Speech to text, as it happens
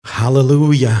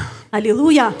Hallelujah.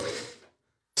 Аллилуйя!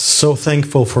 So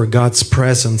thankful for God's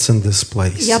presence in this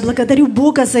place. Я благодарю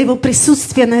Бога за Его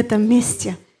присутствие на этом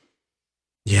месте.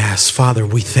 Yes, Father,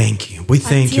 we thank you. We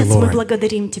thank you, Отец, мы Lord.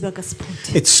 благодарим Тебя, Господь.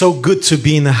 It's so good to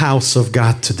be in the house of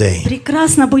God today,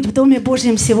 Прекрасно быть в Доме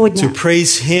Божьем to сегодня.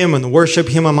 praise Him and worship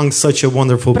Him among such a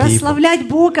wonderful people. Прославлять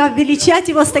Бога, величать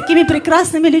Его с такими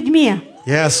прекрасными людьми.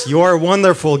 Yes, you are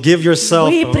wonderful. Give yourself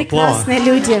Вы an applause. прекрасные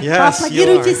люди. Yes,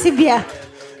 Поаплодируйте you are. себе.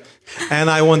 And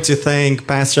I want to thank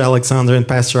Pastor Alexander and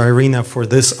Pastor Irina for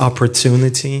this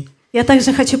opportunity. Я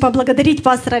также хочу поблагодарить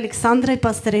пастора Александра и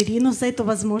пастора Ирину за эту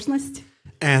возможность.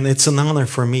 And it's an honor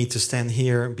for me to stand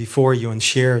here before you and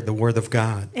share the Word of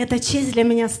God. Это честь для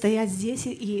меня стоять здесь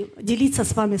и делиться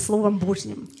с вами Словом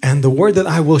Божьим. And the word that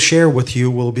I will share with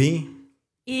you will be,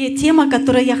 И тема,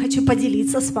 которой я хочу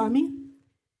поделиться с вами,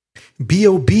 be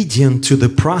obedient to the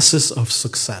process of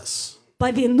success.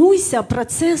 повинуйся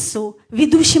процессу,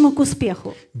 ведущему к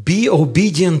успеху. Be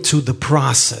obedient to the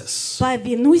process,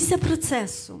 Повинуйся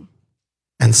процессу,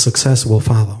 and success will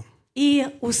follow. и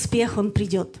успех он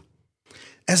придет.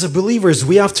 As believers,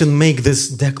 we often make this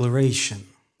declaration.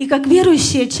 И как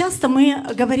верующие, часто мы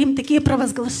говорим такие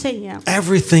провозглашения.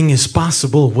 Everything is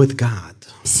possible with God.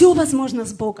 Все возможно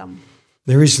с Богом.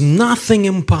 There is nothing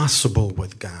impossible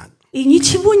with God. И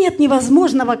ничего нет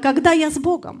невозможного, когда я с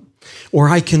Богом. Or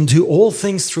I can do all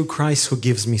things through Christ who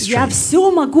gives me Я strength.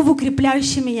 все могу в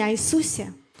укрепляющем меня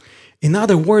Иисусе. In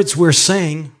other words, we're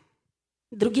saying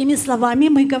Другими словами,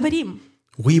 мы говорим,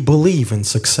 we believe in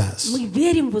success. мы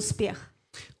верим в успех.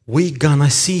 We're gonna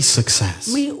see success.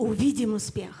 Мы увидим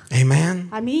успех. Amen.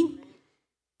 Аминь.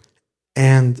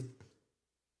 And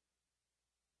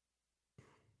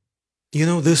you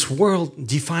know, this world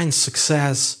defines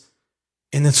success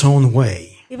in its own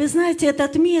way. И вы знаете,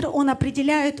 этот мир, он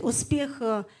определяет успех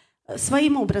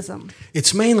своим образом.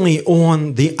 It's mainly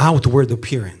on the outward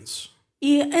appearance.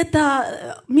 И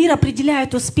это мир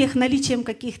определяет успех наличием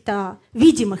каких-то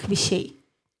видимых вещей.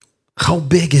 How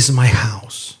big is my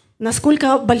house?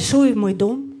 Насколько большой мой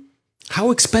дом?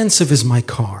 How expensive is my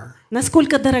car?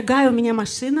 Насколько дорогая у меня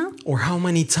машина? Or how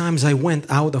many times I went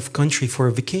out of country for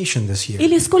a vacation this year?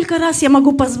 Или сколько раз я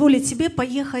могу позволить себе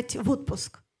поехать в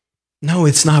отпуск? No,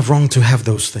 it's not wrong to have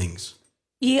those things,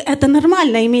 И это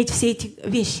нормально иметь все эти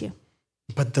вещи.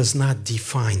 but does not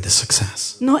define the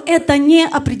success. Но это не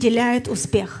определяет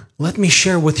успех. Let me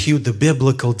share with you the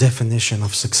biblical definition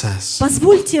of success.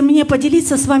 Позвольте мне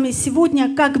поделиться с вами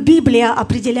сегодня, как Библия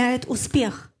определяет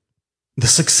успех. The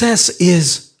success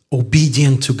is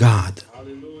obedient to God,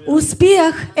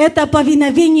 Успех – это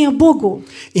повиновение Богу,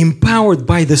 empowered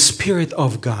by the Spirit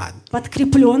of God,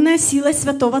 подкрепленное силой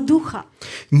Святого Духа,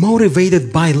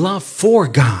 motivated by love for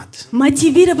God,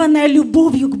 мотивированное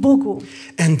любовью к Богу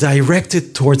and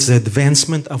directed towards the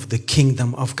advancement of the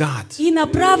kingdom of God. и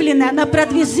направленное на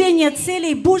продвижение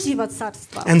целей Божьего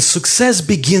Царства. And success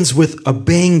begins with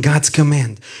obeying God's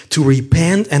command to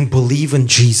repent and believe in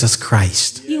Jesus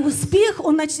Christ. И успех,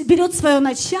 он берет свое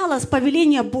начало с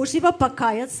повеления Божьего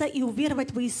покаяться и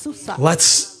уверовать в Иисуса.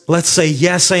 Let's say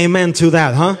yes, amen to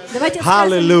that, huh? Давайте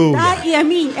скажем да Hallelujah. и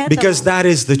аминь Because этому, that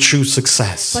is the true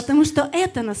success. потому что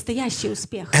это настоящий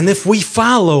успех. And if we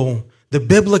follow the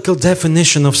biblical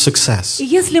definition of success, И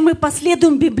если мы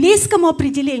последуем библейскому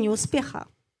определению успеха,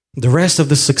 the rest of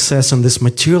the success in this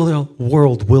material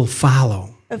world will follow.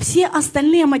 все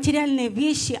остальные материальные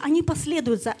вещи, они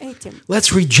последуют за этим.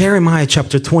 Let's read Jeremiah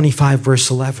chapter 25, verse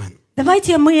 11.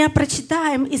 Давайте мы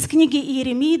прочитаем из книги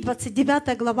Иеремии,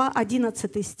 29 глава,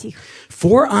 11 стих.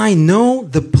 For I know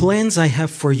the plans I have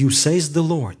for you, says the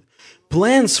Lord.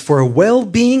 Plans for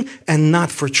well-being and not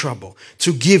for trouble,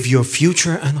 to give you a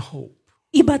future and hope.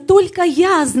 «Ибо только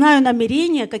я знаю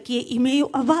намерения, какие имею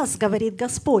о вас, говорит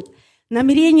Господь,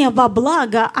 намерения во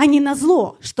благо, а не на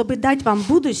зло, чтобы дать вам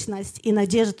будущность и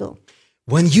надежду».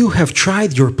 When you have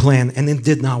tried your plan and it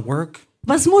did not work,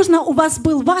 Возможно, у вас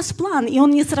был ваш план, и он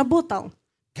не сработал.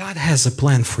 God has a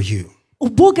plan for you. У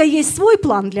Бога есть свой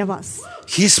план для вас.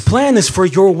 His plan is for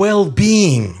your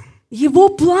well-being, Его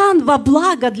план во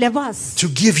благо для вас, to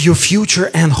give you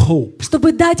future and hope.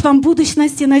 чтобы дать вам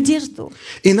будущность и надежду.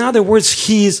 In other words,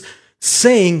 He is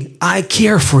saying, I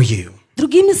care for you.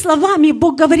 Другими словами,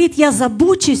 Бог говорит, я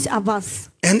забочусь о вас.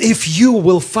 And if you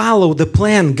will follow the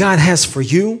plan God has for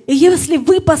you, И если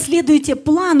вы последуете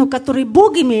плану, который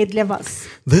Бог имеет для вас,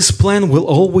 this plan will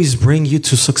always bring you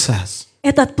to success.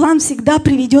 этот план всегда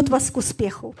приведет вас к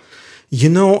успеху. You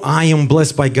know, I am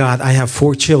blessed by God. I have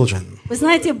 4 children. Вы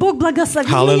знаете, Бог благословил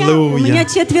меня, Hallelujah. у меня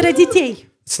 4 детей.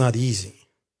 It's not easy,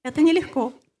 Это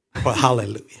нелегко, but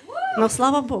hallelujah. но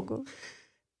слава Богу.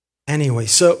 Anyway,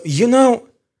 so, you know,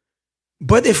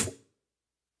 but if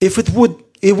if it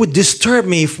would disturb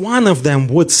me if one of them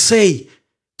would say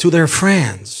to their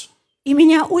friends, И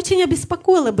меня очень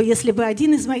обеспокоило бы, если бы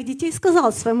один из моих детей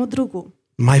сказал своему другу: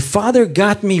 my father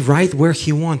got me right where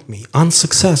he wanted me,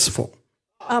 unsuccessful.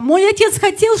 мой отец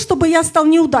хотел, чтобы я стал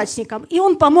неудачником, и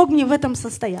он помог мне в этом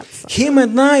состояться. Him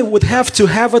and I would have to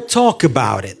have a talk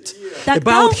about it,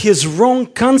 about his wrong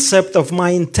concept of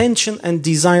my intention and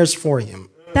desires for him.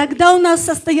 Тогда у нас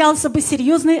состоялся бы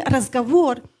серьезный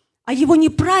разговор о его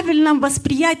неправильном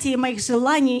восприятии моих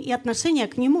желаний и отношения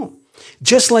к нему.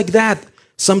 Just like that,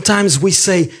 sometimes we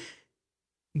say,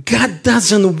 God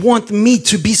doesn't want me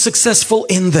to be successful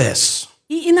in this.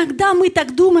 И иногда мы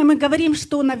так думаем и говорим,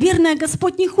 что, наверное,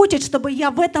 Господь не хочет, чтобы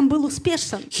я в этом был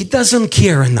успешен. He doesn't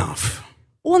care enough.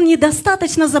 Он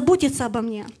недостаточно заботится обо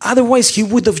мне. Otherwise, he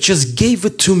would have just gave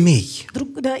it to me.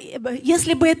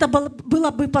 Если бы это было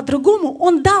бы по-другому,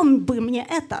 Он дал бы мне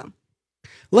это.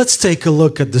 Let's take a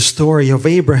look at the story of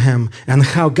Abraham and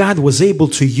how God was able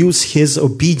to use his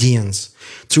obedience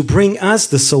to bring us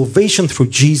the salvation through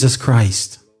Jesus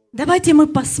Christ. Давайте мы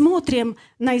посмотрим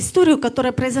на историю,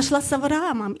 которая произошла с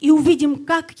Авраамом, и увидим,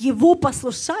 как его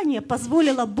послушание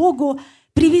позволило Богу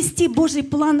привести Божий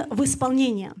план в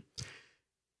исполнение.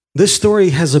 This story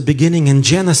has a beginning in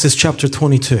Genesis chapter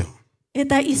 22.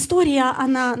 Эта история,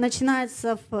 она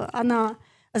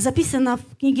записана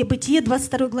в книге Бытие,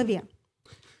 22 главе.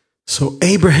 So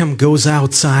Abraham goes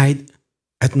outside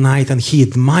at night and he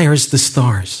admires the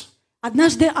stars.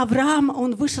 Однажды Авраам,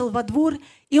 он вышел во двор,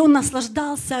 и он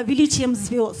наслаждался величием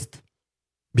звезд.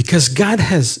 Because God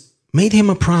has made him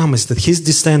a promise that his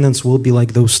descendants will be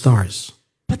like those stars.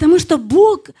 Потому что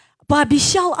Бог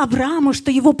пообещал Аврааму, что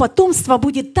его потомство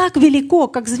будет так велико,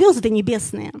 как звезды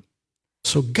небесные.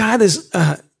 So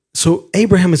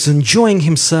Abraham is enjoying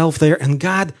himself there, and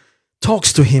God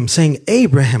talks to him, saying,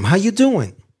 Abraham, how you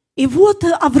doing? И вот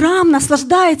Авраам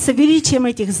наслаждается величием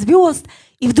этих звезд,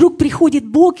 и вдруг приходит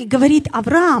Бог и говорит: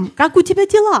 Авраам, как у тебя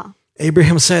дела?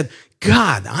 Abraham said,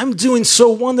 God, I'm doing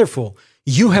so wonderful.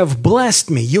 You have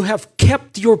blessed me. You have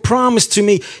kept your promise to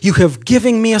me. You have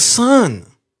given me a son.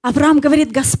 Авраам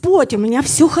говорит: Господь, у меня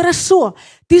все хорошо.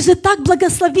 Ты же так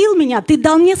благословил меня, ты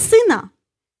дал мне сына.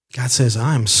 God says,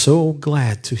 I'm so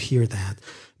glad to hear that.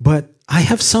 But I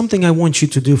have something I want you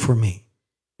to do for me.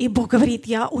 И Бог говорит: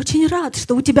 я очень рад,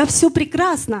 что у тебя все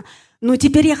прекрасно, но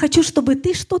теперь я хочу, чтобы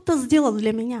ты что-то сделал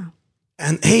для меня.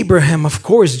 And Abraham, of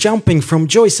course, jumping from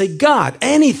joy, said, God,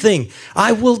 anything,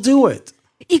 I will do it.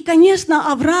 И,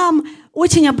 конечно, Авраам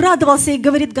очень обрадовался и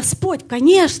говорит: Господь,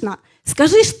 конечно,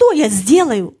 скажи, что я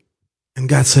сделаю. And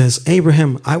God says,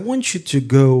 Abraham, I want you to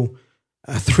go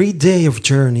a 3-day of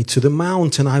journey to the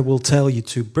mountain I will tell you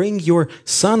to bring your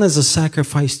son as a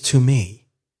sacrifice to me.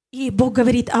 И Бог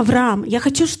говорит: Авраам, я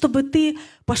хочу, чтобы ты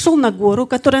пошел на гору,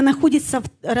 которая находится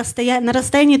на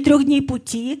расстоянии 3 дней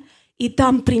пути, и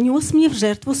там принес мне в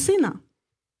жертву сына.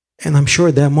 And I'm sure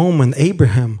at that moment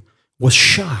Abraham was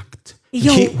shocked.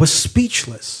 He was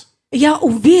speechless. Я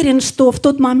уверен, что в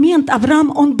тот момент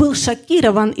Авраам, он был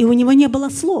шокирован, и у него не было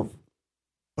слов.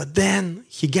 But then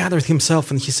he gathered himself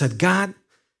and he said, God,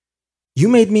 you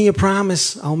made me a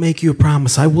promise, I'll make you a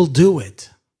promise, I will do it.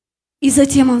 И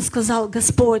затем он сказал: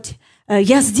 Господь,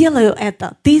 я сделаю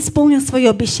это. Ты исполнил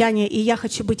свое обещание, и я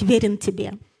хочу быть верен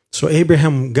тебе. So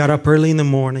Abraham got up early in the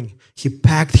morning. He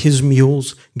packed his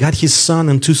mules, got his son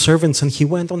and 2 servants, and he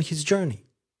went on his journey.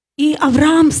 И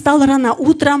Авраам встал рано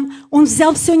утром, он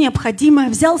взял все необходимое,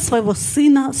 взял своего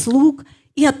сына, слуг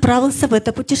и отправился в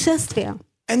это путешествие.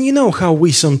 And you know how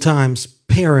we sometimes,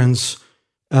 parents,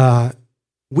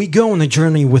 we go on a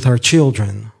journey with our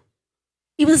children.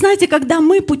 И вы знаете, когда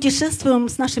мы путешествуем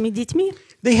с нашими детьми,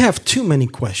 They have too many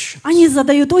questions. они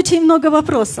задают очень много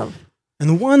вопросов.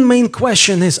 And one main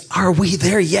question is, are we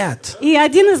there yet? И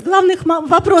один из главных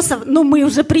вопросов: ну мы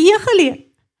уже приехали?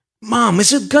 Mom,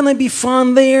 is it gonna be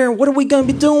fun there? What are we gonna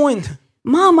be doing?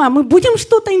 Мама, мы будем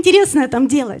что-то интересное там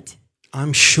делать?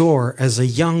 I'm sure as a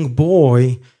young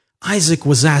boy, Isaac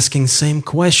was asking same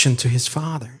question to his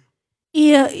father.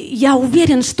 И я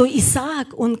уверен, что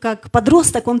Исаак, он как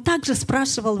подросток, он также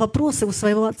спрашивал вопросы у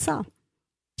своего отца.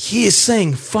 He is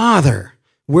saying, Father,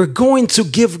 we're going to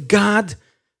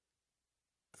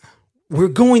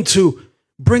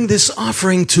bring this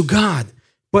offering to God,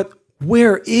 but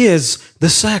where is the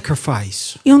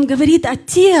sacrifice? И он говорит: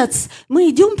 Отец, мы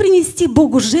идем принести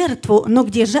Богу жертву, но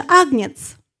где же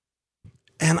агнец?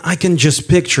 And I can just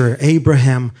picture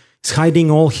Abraham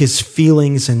hiding all his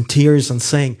feelings and tears and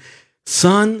saying,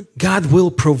 Son, God will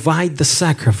provide the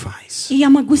sacrifice. И я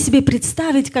могу себе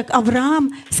представить, как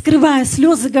Авраам, скрывая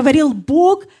слезы, говорил: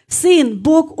 Бог, сын,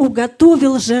 Бог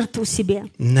уготовил жертву себе.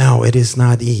 No, it is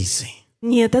not easy.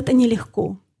 Нет, это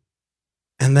нелегко.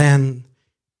 And then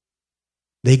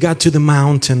they got to the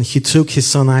mountain. He took his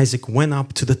son Isaac, went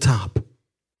up to the top.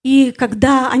 И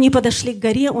когда они подошли к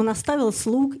горе, он оставил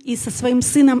слуг и со своим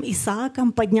сыном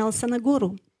Исааком поднялся на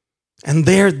гору. And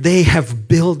there they have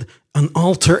built an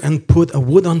altar and put a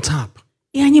wood on top.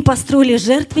 И они построили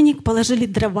жертвенник, положили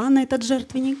дрова на этот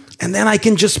жертвенник. And then I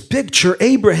can just picture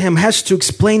Abraham has to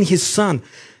explain his son,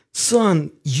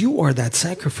 "Son, you are that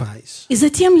sacrifice." И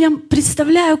затем я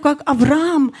представляю, как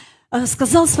Авраам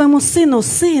сказал своему сыну: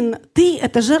 «Сын, ты —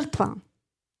 это жертва».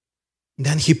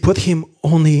 Then he put him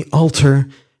on the altar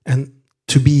and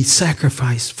to be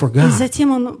sacrificed for И God.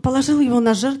 затем он положил его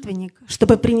на жертвенник,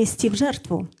 чтобы принести в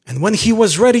жертву. And when he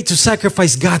was ready to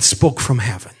sacrifice, God spoke from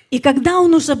heaven. И когда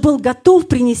он уже был готов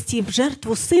принести в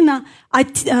жертву сына,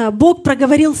 Бог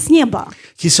проговорил с неба.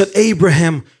 He said,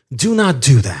 "Abraham, do not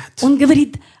do that. Он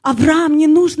говорит: «Авраам, не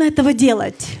нужно этого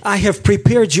делать. I have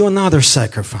prepared you another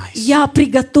sacrifice. Я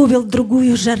приготовил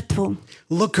другую жертву.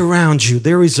 Look around you.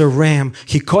 There is a ram.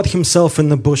 He caught himself in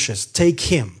the bushes.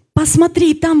 Take him."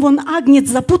 Посмотри, там вон агнец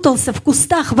запутался в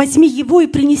кустах, возьми его и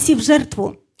принеси в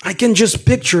жертву». I can just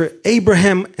picture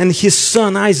Abraham and his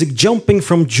son Isaac jumping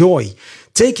from joy,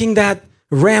 taking that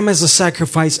ram as a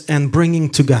sacrifice and bringing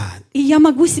to God. И я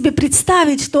могу себе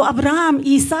представить, что Авраам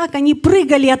и Исаак, они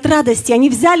прыгали от радости, они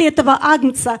взяли этого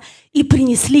агнца и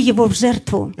принесли его в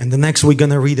жертву. And the next we're going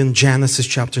to read in Genesis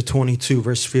chapter 22,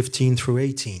 verse 15 through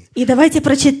 18. И давайте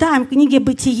прочитаем в книге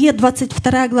Бытие,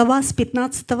 22 глава, с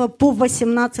 15 по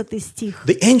 18 стих.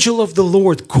 The angel of the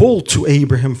Lord called to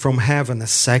Abraham from heaven a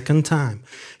second time.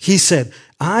 He said,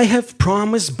 "I have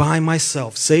promised by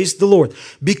myself, says the Lord,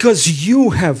 because you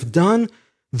have done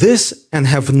this and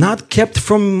have not kept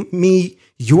from me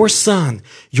your son,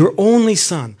 your only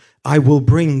son, I will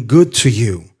bring good to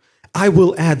you. I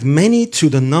will add many to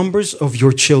the numbers of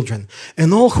your children,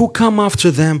 and all who come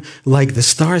after them like the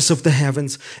stars of the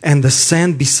heavens and the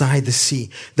sand beside the sea.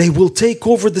 They will take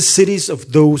over the cities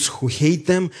of those who hate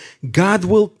them. Good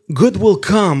will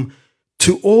come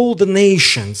to all the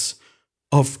nations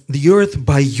of the earth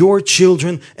by your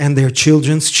children and their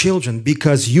children's children,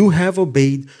 because you have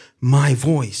obeyed my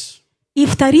voice." И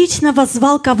вторично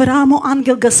воззвал к Аврааму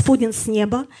ангел Господень с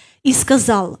неба и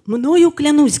сказал: «Мною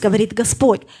клянусь, говорит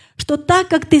Господь, что так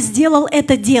как ты сделал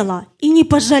это дело и не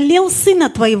пожалел сына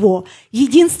твоего,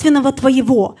 единственного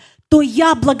твоего, то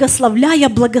я, благословляя,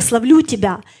 благословлю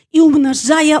тебя, и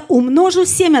умножая, умножу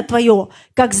семя твое,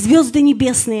 как звезды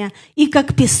небесные, и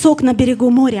как песок на берегу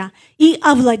моря, и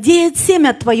овладеет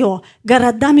семя твое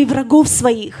городами врагов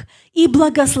своих, и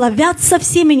благословятся в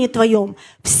семени твоем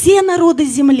все народы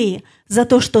земли за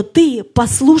то, что ты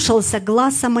послушался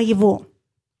гласа моего».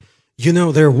 You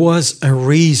know, there was a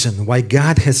reason why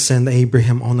God has sent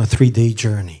Abraham on a 3-day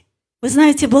journey. Вы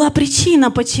знаете, была причина,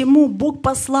 почему Бог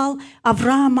послал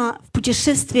Авраама в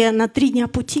путешествие на 3 дня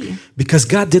пути. Because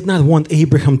God did not want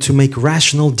Abraham to make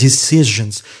rational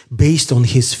decisions based on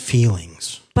his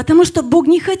feelings. Потому что Бог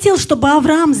не хотел, чтобы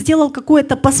Авраам сделал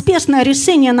какое-то поспешное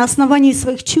решение на основании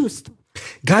своих чувств.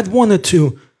 God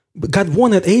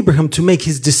wanted Abraham to make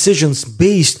his decisions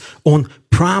based on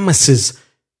promises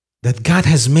that God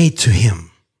has made to him.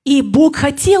 И Бог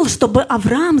хотел, чтобы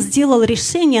Авраам сделал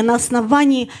решение на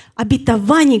основании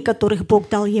обетований, которых Бог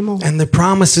дал ему. And the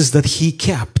promises that he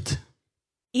kept.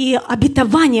 И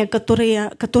обетования,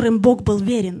 которым Бог был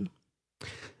верен.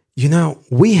 You know,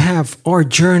 we have our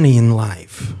journey in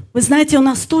life. Вы знаете, у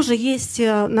нас тоже есть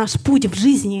наш путь в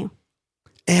жизни.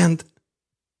 And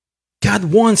God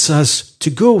wants us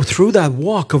to go through that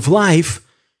walk of life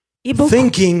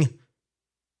thinking,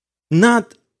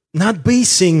 not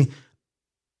basing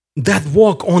that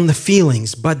walk on the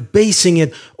feelings, but basing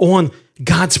it on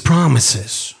God's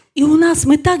promises. И у нас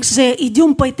мы также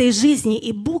идем по этой жизни,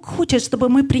 и Бог хочет, чтобы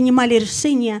мы принимали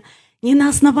решения не на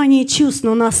основании чувств,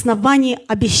 но на основании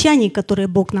обещаний, которые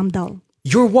Бог нам дал.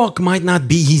 Your walk might not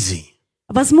be easy.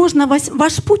 Возможно,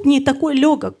 ваш путь не такой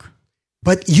легок.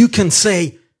 But you can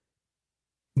say,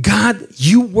 God,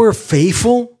 you were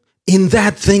faithful in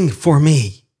that thing for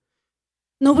me.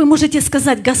 Но вы можете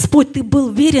сказать: Господь, Ты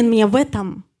был верен мне в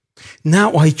этом.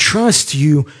 Now I trust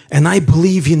you and I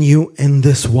believe in you in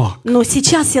this walk. Но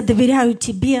сейчас я доверяю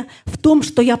Тебе в том,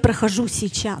 что я прохожу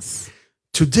сейчас.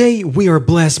 Today we are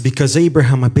blessed because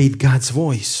Abraham obeyed God's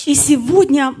voice. И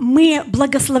сегодня мы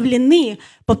благословлены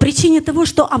по причине того,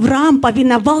 что Авраам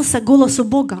повиновался голосу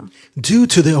Бога. Due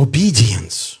to the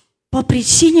obedience, по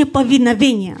причине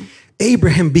повиновения.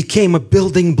 Abraham became a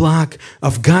building block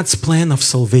of God's plan of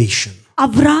salvation.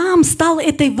 Авраам стал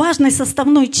этой важной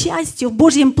составной частью в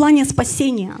Божьем плане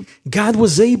спасения. God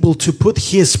was able to put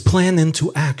his plan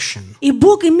into action. И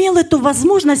Бог имел эту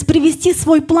возможность привести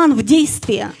свой план в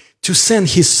действие. to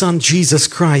send his son Jesus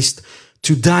Christ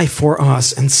to die for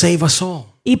us and save us all.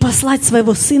 И послать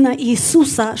своего Сына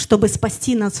Иисуса, чтобы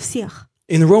спасти нас всех.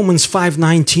 In Romans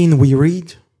 5:19 we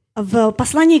read, В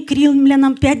послании к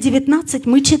Римлянам 5:19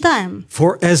 мы читаем: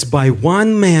 "For as by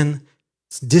one man's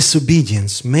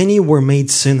disobedience many were made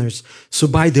sinners, so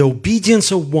by the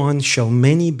obedience of one shall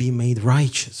many be made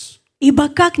righteous." «Ибо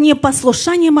как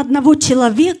непослушанием одного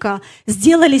человека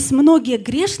сделались многие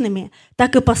грешными,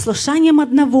 так и послушанием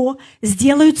одного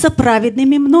сделаются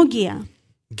праведными многие».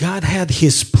 God had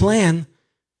his plan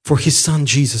for his son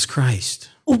Jesus Christ.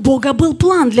 У Бога был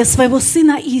план для своего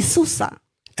Сына Иисуса.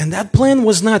 And that plan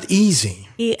was not easy.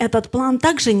 И этот план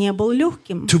также не был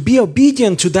легким. To be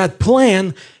obedient to that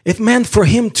plan, it meant for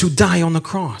him to die on the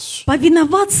cross.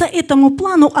 Повиноваться этому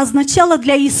плану означало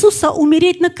для Иисуса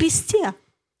умереть на кресте.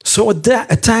 So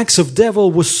attacks of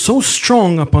devil was so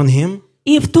strong upon him.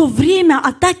 И в то время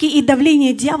атаки и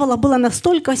давление дьявола было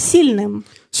настолько сильным.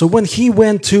 So when he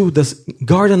went to the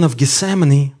Garden of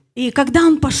Gethsemane, И когда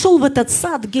он пошел в этот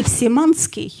сад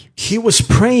Гефсиманский, he was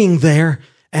praying there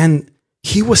and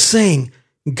he was saying,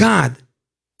 God,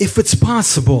 if it's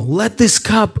possible, let this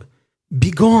cup be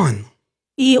gone.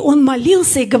 и он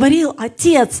молился и говорил: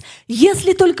 «Отец,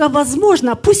 если только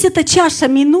возможно, пусть эта чаша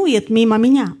минует мимо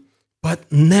меня. But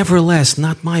nevertheless,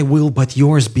 not my will, but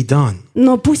yours be done.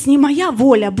 Но пусть не моя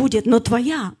воля будет, но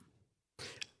твоя».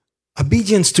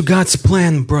 Obedience to God's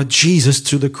plan brought Jesus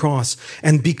to the cross,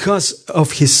 and because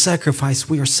of his sacrifice,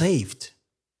 we are saved.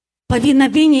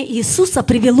 Повиновение Иисуса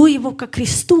привело его ко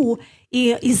кресту,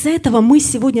 и из-за этого мы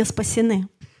сегодня спасены.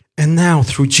 And now,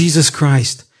 through Jesus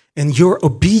Christ and your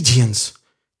obedience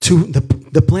to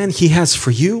the plan he has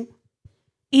for you,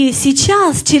 И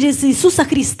сейчас через Иисуса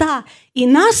Христа и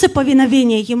наше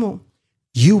повиновение Ему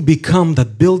you become the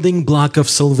building block of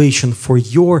salvation for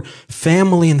your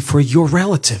family and for your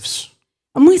relatives.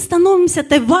 мы становимся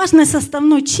той важной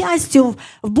составной частью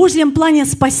в Божьем плане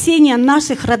спасения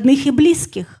наших родных и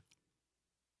близких.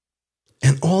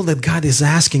 And all that God is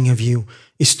asking of you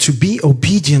is to be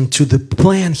obedient to the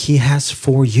plan he has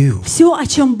for you. Все, о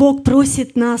чем Бог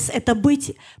просит нас, это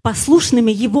быть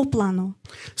послушными Его плану.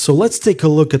 So let's take a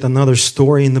look at another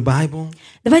story in the Bible.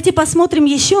 Давайте посмотрим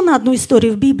еще на одну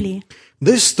историю в Библии.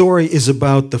 This story is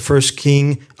about the first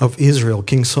king of Israel,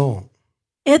 King Saul.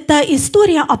 Это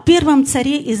история о первом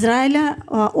царе Израиля,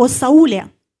 о Сауле.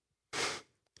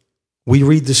 We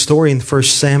read the story in 1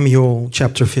 Samuel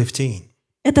chapter 15.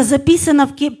 Это записано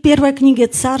в первой книге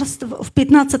Царств в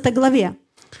 15 главе.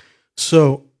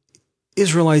 So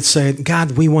Israelites said,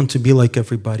 God, we want to be like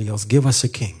everybody else. Give us a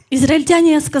king.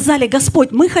 Израильтяне сказали: «Господь,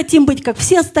 мы хотим быть как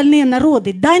все остальные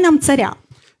народы, дай нам царя».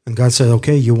 And God said,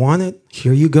 okay, you want it?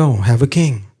 Here you go. Have a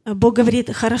king. Бог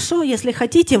говорит: «Хорошо, если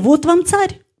хотите, вот вам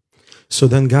царь». So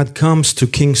then God comes to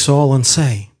King Saul and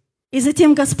say, И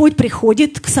затем Господь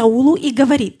приходит к Саулу и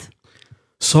говорит: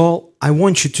 Saul, I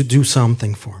want you to do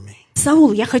something for me.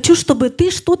 «Саул, я хочу, чтобы ты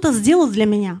что-то сделал для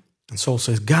меня». And Saul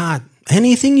says, God,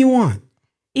 anything you want.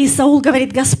 И Саул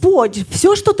говорит: «Господь,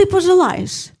 все, что ты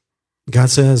пожелаешь». God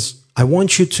says, I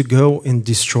want you to go and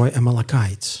destroy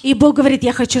Amalekites. И Бог говорит: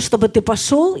 «Я хочу, чтобы ты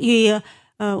пошел и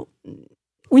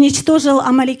уничтожил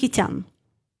амаликитян».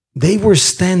 They were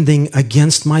standing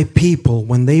against my people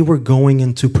when they were going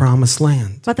into promised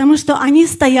land. Потому что они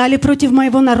стояли против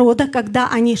моего народа, когда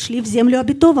они шли в землю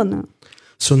обетованную.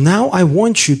 So now I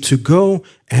want you to go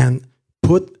and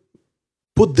put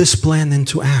this plan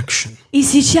into action. И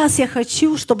сейчас я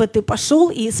хочу, чтобы ты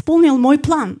пошел и исполнил мой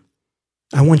план.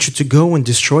 I want you to go and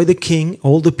destroy the king,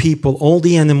 all the people, all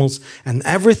the animals, and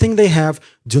everything they have.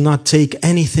 Do not take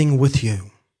anything with you.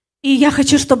 И я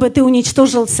хочу, чтобы ты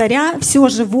уничтожил царя, все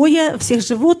живое, всех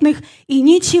животных, и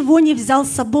ничего не взял с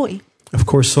собой. Of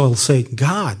course, Saul said,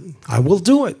 God, I will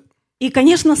do it. И,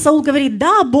 конечно, Саул говорит: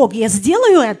 «Да, Бог, я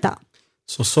сделаю это».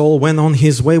 So Saul went on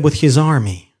his way with his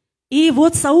army. И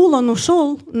вот Саул, он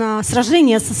ушел на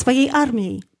сражение со своей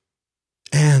армией.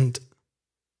 And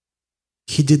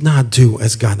he did not do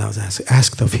as God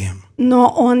asked of him. Но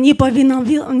он не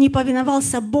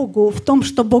повиновался Богу в том,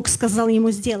 что Бог сказал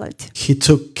ему сделать. He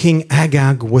took King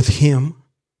Agag with him.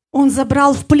 Он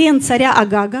забрал в плен царя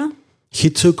Агага. He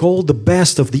took all the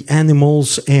best of the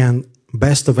animals and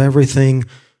best of everything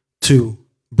to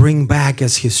bring back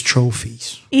as his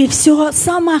trophies. И все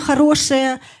самое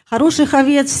хорошее, хороших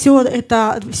овец,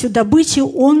 всю добычу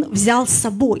он взял с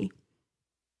собой.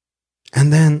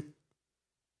 And then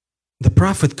the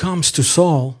prophet comes to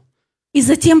Saul. И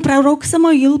затем пророк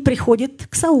Самуил приходит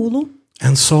к Саулу.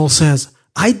 And Saul says,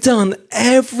 I done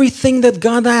everything that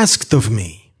God asked of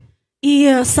me.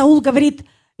 И Саул говорит: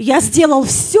 «Я сделал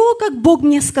все, как Бог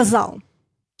мне сказал».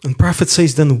 And prophet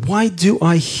says, then why do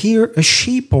I hear a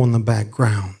sheep on the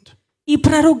background? И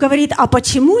пророк говорит, а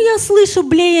почему я слышу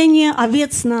блеяние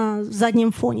овец на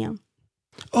заднем фоне?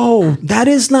 Oh, that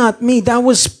is not me. That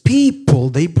was people.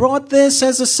 They brought this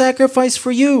as a sacrifice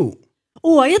for you.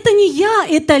 О, это не я,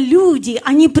 это люди.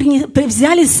 Они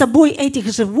взяли с собой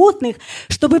этих животных,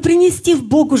 чтобы принести в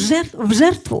Богу в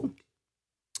жертву.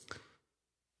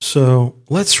 So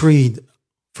let's read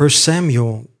 1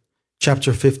 Samuel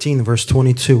chapter 15, verse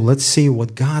 22. Let's see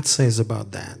what God says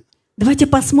about that. Давайте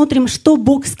посмотрим, что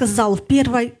Бог сказал в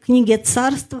первой книге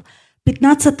Царств,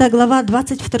 15 глава,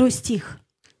 22 стих.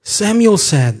 Samuel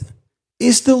said,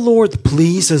 "Is the Lord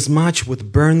pleased as much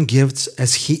with burnt gifts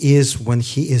as he is when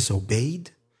he is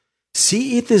obeyed?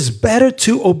 See, it is better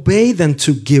to obey than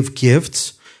to give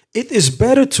gifts. It is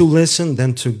better to listen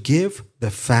than to give the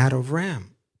fat of ram."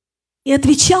 И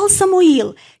отвечал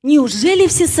Самуил: «Неужели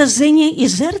всесожжения и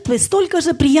жертвы столько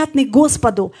же приятны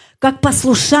Господу, как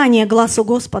послушание гласу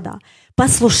Господа?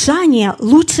 Послушание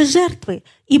лучше жертвы,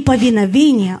 и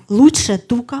повиновение лучше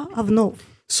тука овнов».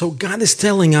 So God is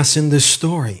telling us in this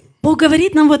story Бог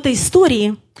говорит нам в этой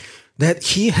истории, that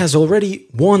he has already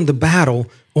won the battle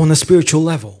on a spiritual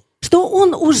level. что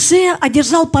Он уже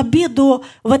одержал победу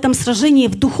в этом сражении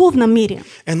в духовном мире.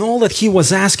 And all that he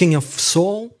was asking of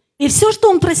Saul И все, что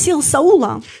Он просил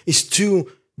Саула, is to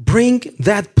bring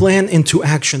that plan into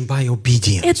action by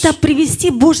obedience. это привести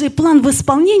Божий план в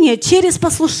исполнение через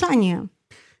послушание.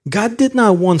 God did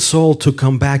not want Saul to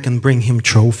come back and bring him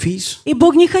trophies. И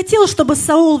Бог не хотел, чтобы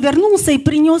Саул вернулся и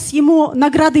принес ему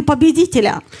награды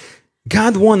победителя.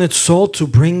 God wanted Saul to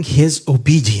bring his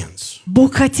obedience.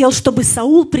 Бог хотел, чтобы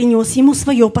Саул принес ему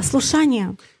свое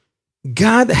послушание.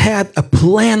 God had a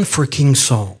plan for King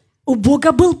Saul. У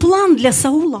Бога был план для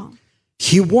Саула.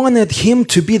 He wanted him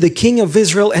to be the king of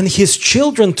Israel and his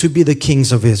children to be the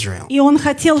kings of Israel. И он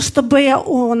хотел, чтобы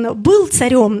он был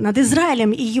царем над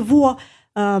Израилем, и его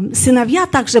сыновья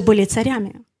также были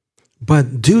царями.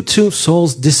 But due to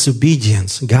Saul's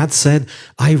disobedience, God said,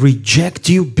 "I reject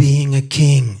you being a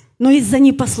king." Но из-за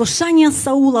непослушания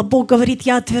Саула Бог говорит: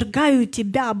 «Я отвергаю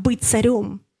тебя быть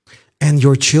царем». And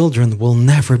your children will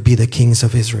never be the kings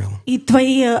of Israel. И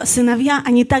твои сыновья,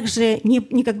 они также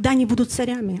никогда не будут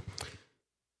царями.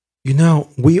 You know,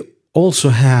 we also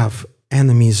have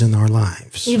enemies in our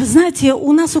lives. И вы знаете,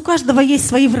 у нас у каждого есть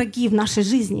свои враги в нашей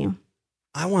жизни.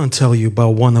 I want to tell you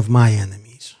about one of my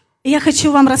enemies. И я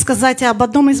хочу вам рассказать об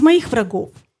одном из моих врагов.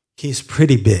 He's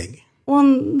pretty big.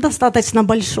 Он достаточно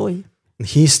большой.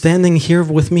 He's standing here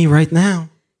with me right now.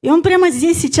 И он прямо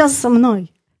здесь сейчас со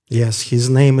мной. Yes, his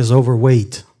name is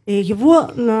overweight. И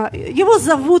его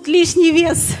зовут лишний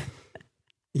вес.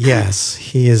 Yes,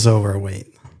 he is overweight.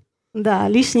 Да,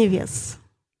 лишний вес.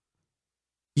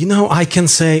 You know, I can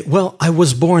say, well, I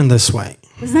was born this way.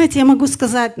 Вы знаете, я могу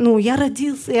сказать, я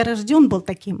рожден был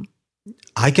таким.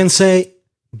 I can say,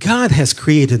 God has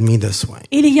created me this way.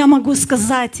 Или я могу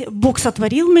сказать, Бог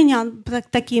сотворил меня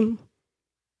таким.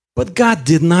 But God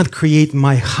did not create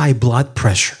my high blood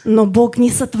pressure. Но Бог не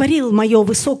сотворил мое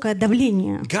высокое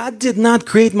давление. God did not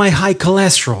create my high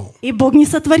cholesterol. И Бог не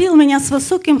сотворил меня с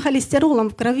высоким холестеролом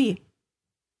в крови.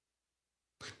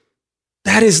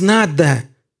 That is not the...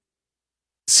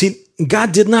 See,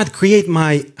 God did not create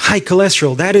my high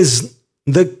cholesterol. That is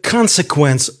the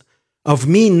consequence of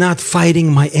me not fighting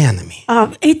my enemy.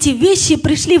 Эти вещи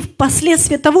пришли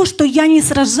впоследствии того, что я не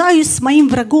сражаюсь с моим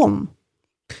врагом.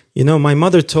 You know, my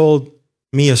mother told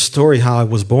me a story how I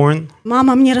was born.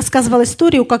 Мама мне рассказывала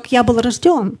историю, как я был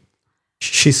рожден.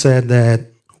 She said that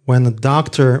when a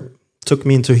doctor took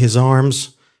me into his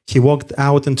arms, he walked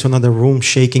out into another room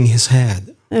shaking his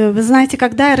head. Вы знаете,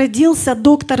 когда я родился,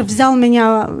 доктор взял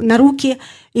меня на руки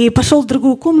и пошел в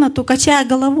другую комнату, качая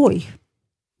головой.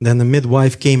 Then the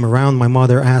midwife came around. My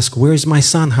mother asked, "Where is my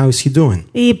son? How is he doing?"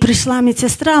 И пришла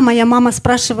медсестра, моя мама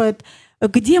спрашивает,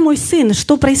 где мой сын,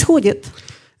 что происходит?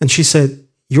 And she said,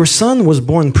 "Your son was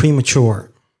born premature.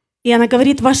 И она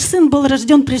говорит, ваш сын был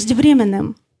рожден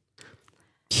преждевременным.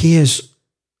 He is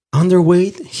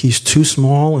underweight, he's too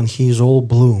small, and he's all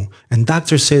blue. And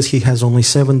doctor says he has only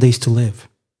 7 days to live."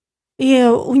 И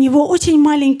у него очень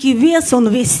маленький вес, он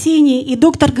весь синий, и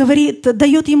доктор говорит,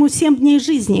 дает ему 7 дней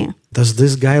жизни. Does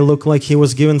this guy look like he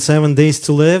was given 7 days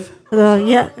to live?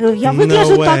 Я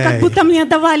выгляжу No так, way. как будто мне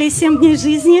давали 7 дней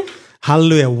жизни.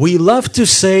 Hallelujah. We love to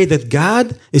say that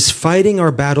God is fighting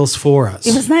our battles for us.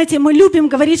 И вы знаете, мы любим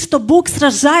говорить, что Бог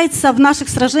сражается в наших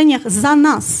сражениях за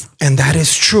нас. And that is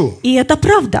true. И это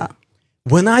правда.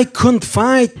 When I couldn't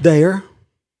fight there,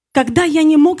 когда я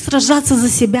не мог сражаться за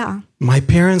себя. My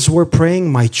parents were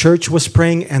praying, my church was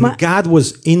praying, and God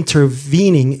was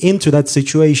intervening into that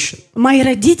situation. Мои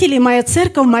родители, моя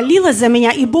церковь молилась за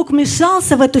меня, и Бог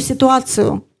вмешался в эту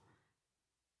ситуацию.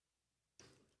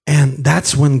 And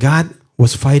that's when God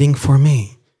was fighting for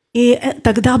me. И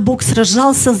тогда Бог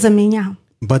сражался за меня.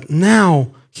 But now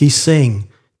he's saying,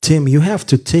 Tim, you have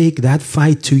to take that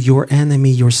fight to your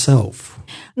enemy yourself.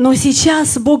 Но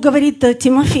сейчас Бог говорит: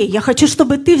 Тимофей, я хочу,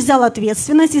 чтобы ты взял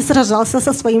ответственность и сражался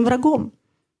со своим врагом.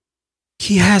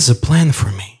 He has a plan for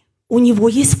me. У него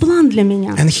есть план для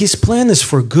меня. And his plan is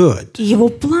for good. И его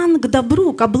план к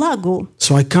добру, ко благу.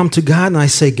 So I come to God and I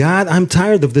say, God, I'm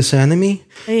tired of this enemy.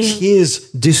 He is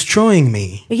destroying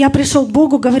me. Я пришел к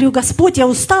Богу, говорю: Господь, я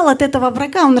устал от этого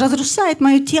врага, он разрушает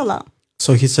мое тело.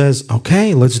 So he says,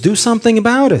 okay, let's do something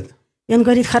about it. И он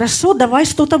говорит: хорошо, давай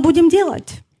что-то будем делать.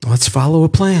 Let's follow a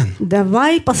plan.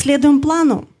 Давай последуем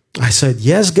плану. I said,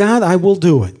 yes, God, I will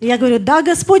do it. Я говорю: да,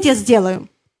 Господь, я сделаю.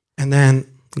 And then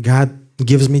God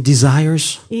gives me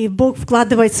desires. И Бог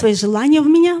вкладывает свои желания в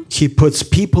меня. He puts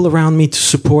people around me to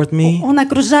support me. Он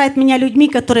окружает меня людьми,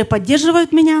 которые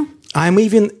поддерживают меня. I'm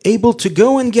even able to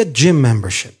go and get gym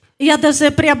membership. Я даже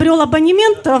приобрел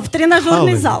абонемент в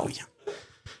тренажерный зал. Hallelujah.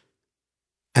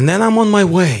 And then I'm on my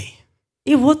way.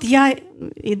 И вот я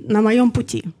на моем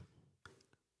пути.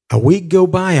 A week go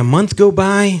by, a month go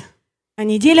by. А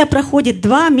неделя проходит,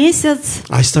 2 месяца.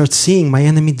 I start seeing my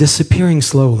enemy disappearing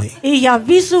slowly. И я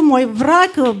вижу, мой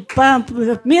враг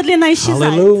медленно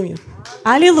исчезает. Hallelujah.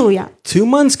 Аллилуйя. 2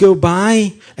 months go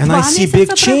by and 2 I see месяца big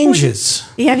проходит, changes.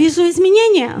 и я вижу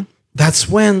изменения. That's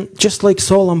when, just like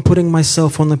Saul, I'm putting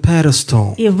myself on a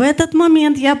pedestal. И в этот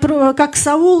момент я, как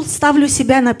Саул, ставлю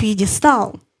себя на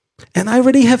пьедестал. And I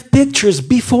already have pictures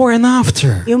before and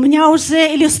after. И у меня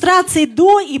уже иллюстрации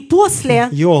до и после.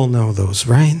 You all know those,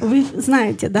 right? Вы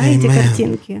знаете, да, эти Amen.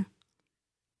 картинки?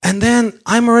 And then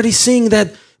I'm already seeing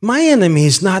that my enemy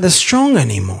is not as strong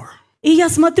anymore. И я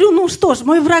смотрю, ну что ж,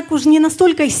 мой враг уже не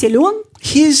настолько силен,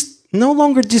 He's no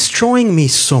longer destroying me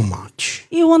so much.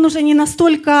 и он уже не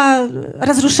настолько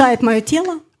разрушает мое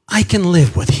тело. I can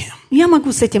live with him. Я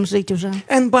могу с этим жить уже.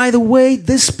 And by the way,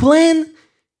 this plan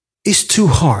is too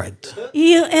hard.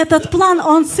 И этот план,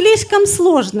 он слишком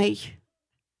сложный.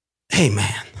 Amen.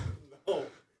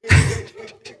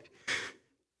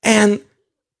 And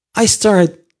I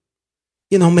start,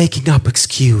 making up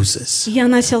excuses. Я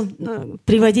начал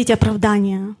приводить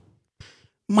оправдания.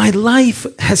 My life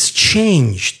has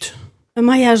changed.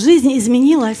 Моя жизнь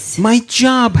изменилась. My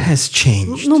job has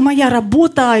changed. Ну, моя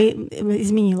работа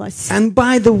изменилась. And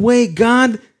by the way,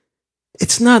 God,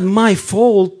 it's not my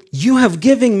fault. You have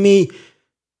given me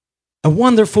a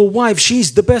wonderful wife.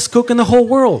 She's the best cook in the whole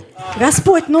world.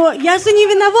 Господь, но я же не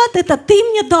виноват. Это ты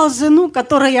мне дал жену,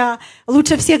 которая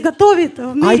лучше всех готовит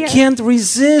в I мире. can't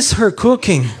resist her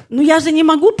cooking. Но я же не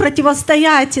могу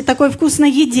противостоять такой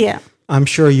вкусной еде. I'm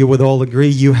sure you would all agree.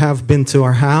 You have been to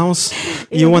our house.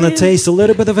 You want to taste a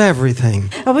little bit of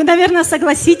everything. Вы, наверное,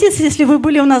 согласитесь, если вы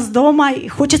были у нас дома, и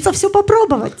хочется все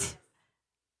попробовать.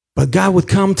 But God would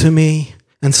come to me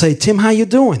and say, Tim, how you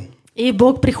doing? И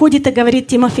Бог приходит и говорит: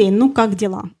 Тимофей, ну как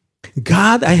дела?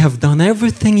 God, I have done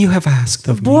everything you have asked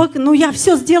of me. Бог, ну я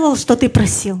все сделал, что ты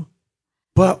просил.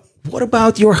 But what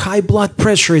about your high blood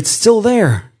pressure? It's still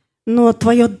there. Но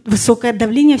твое высокое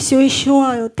давление все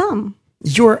еще там.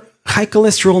 Your high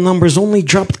cholesterol numbers only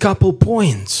dropped a couple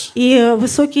points. И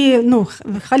высокий,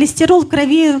 холестерол в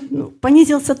крови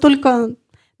понизился только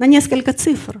на несколько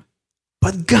цифр.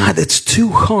 But God, it's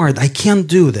too hard. I can't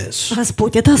do this.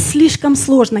 Господь, это слишком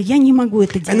сложно, я не могу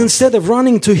это And делать. instead of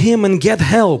running to Him and get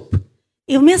help,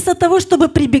 И вместо того, чтобы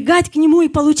прибегать к Нему и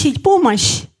получить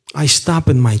помощь, I stop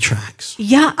in my tracks.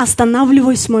 я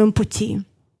останавливаюсь в моем пути.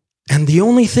 And the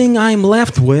only thing I'm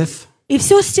left with И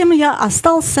все, с чем я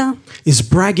остался, is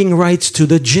bragging rights to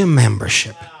the gym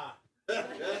membership.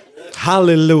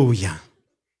 Hallelujah.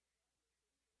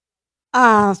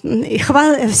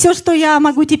 все, что я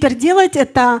могу теперь делать,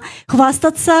 это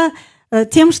хвастаться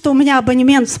тем, что у меня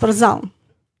абонемент в спортзал.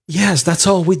 Yes, that's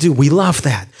all we do. We love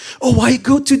that. Oh, I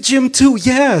go to gym too.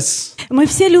 Yes. Мы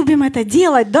все любим это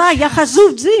делать. Да, я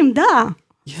хожу в джим, да.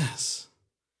 Yes.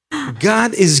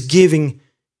 God is giving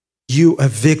you a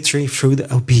victory through the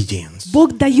obedience.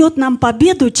 Бог дает нам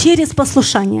победу через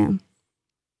послушание.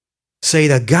 Say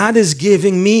that God is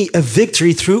giving me a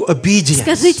victory through obedience.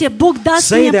 Скажите, Бог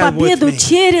даст Say мне that with победу me.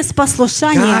 через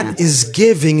послушание. God is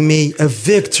giving me a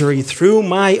victory through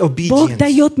my Бог obedience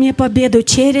дает мне победу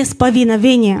через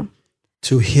повиновение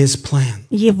to His plan.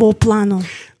 Его плану.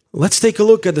 Let's take a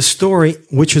look at the story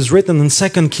which is written in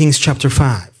 2 Kings chapter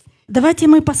 5. Давайте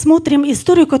мы посмотрим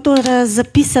историю, которая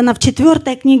записана в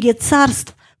 4 книге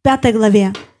Царств, 5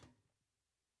 главе.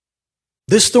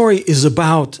 This story is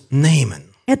about Naaman.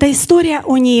 Это история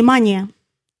о Неемане.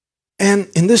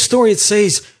 And in this story it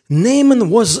says Naaman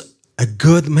was a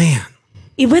good man.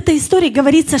 И в этой истории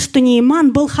говорится, что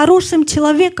Нееман был хорошим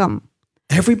человеком.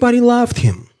 Everybody loved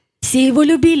him. Все его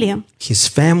любили. His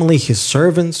family, his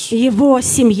servants. Его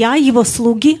семья, его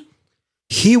слуги.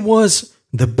 He was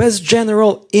the best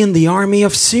general in the army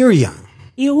of Syria.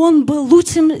 И он был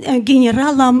лучшим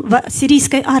генералом в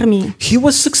сирийской армии. He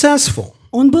was successful.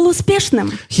 Он был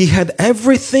успешным. He had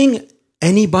everything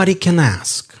anybody can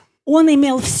ask. Он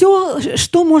имел все,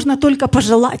 что можно только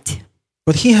пожелать.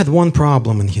 But he had one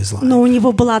problem in his life. Но у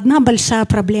него была одна большая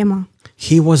проблема.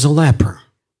 He was a leper.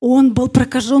 Он был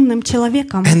прокаженным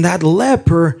человеком. And that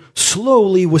leper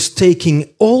slowly was taking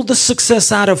all the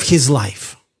success out of his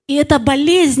life. И эта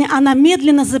болезнь, она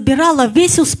медленно забирала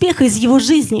весь успех из его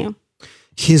жизни.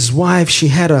 His wife, she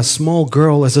had a small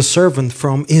girl as a servant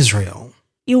from Israel.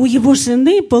 И у его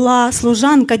жены была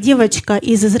служанка, девочка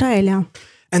из Израиля.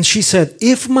 And she said,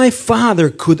 if my father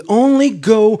could only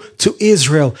go to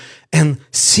Israel and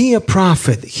see a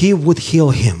prophet, he would heal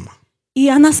him. И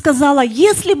она сказала,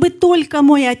 если бы только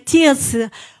мой отец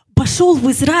пошел в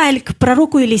Израиль к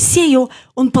пророку Елисею,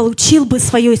 он получил бы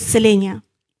свое исцеление.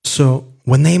 So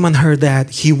when Naaman heard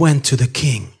that, he went to the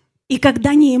king. И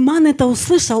когда Нееман это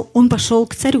услышал, он пошел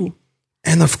к царю.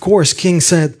 And of course, king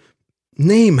said,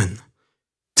 Naaman,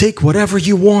 take whatever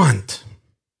you want.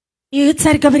 И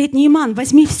царь говорит, Нееман,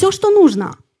 возьми все, что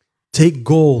нужно. Take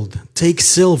gold, take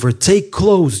silver, take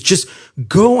clothes. Just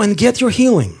go and get your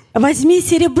healing. Возьми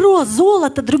серебро,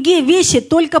 золото, другие вещи,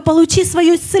 только получи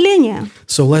свое исцеление.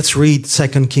 So let's read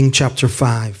 2 King chapter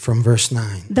 5 from verse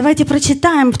 9. Давайте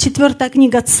прочитаем 4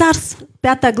 книга Царств,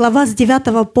 5 глава с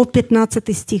 9 по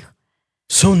 15 стих.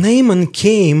 So Naaman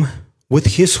came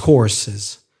with his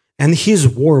horses and his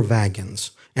war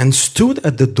wagons and stood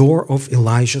at the door of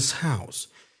Elijah's house.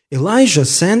 Elijah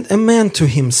sent a man to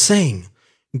him saying,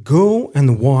 go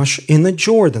and wash in the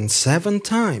Jordan 7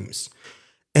 times.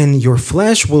 And your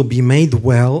flesh will be made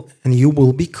well, and you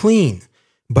will be clean.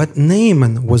 But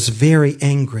Naaman was very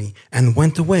angry and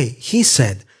went away. He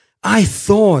said, I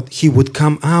thought he would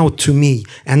come out to me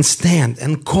and stand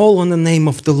and call on the name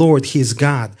of the Lord his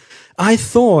God. I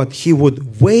thought he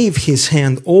would wave his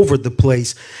hand over the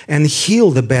place and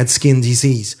heal the bad skin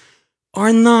disease.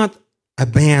 Are not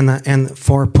Abana and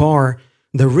Pharpar,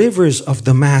 the rivers of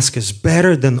Damascus,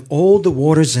 better than all the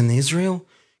waters in Israel?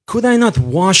 Could I not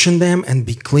wash in them and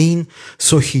be clean?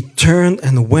 So he turned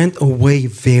and went away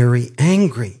very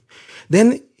angry.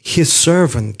 Then his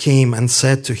servant came and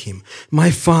said to him,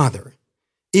 my father,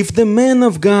 if the man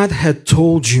of God had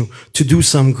told you to do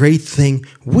some great thing,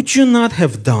 would you not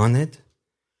have done it?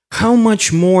 How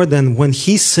much more then when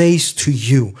he says to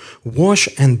you, wash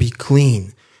and be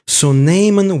clean? So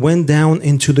Naaman went down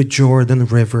into the Jordan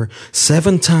River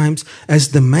 7 times, as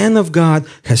the man of God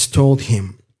has told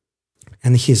him.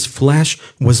 And his flesh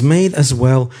was made as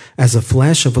well as the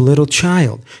flesh of a little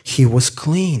child. He was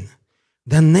clean.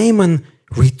 Then Naaman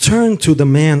returned to the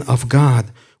man of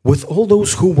God with all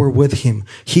those who were with him.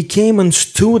 He came and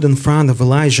stood in front of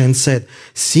Elijah and said,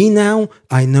 see now,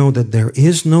 I know that there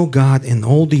is no God in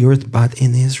all the earth but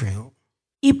in Israel.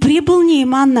 И прибыл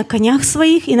Нееман на конях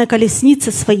своих и на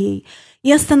колеснице своей,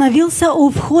 и остановился у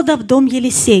входа в дом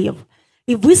Елисеев.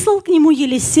 И выслал к нему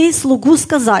Елисей слугу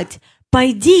сказать,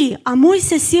 «Пойди,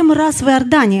 омойся 7 раз в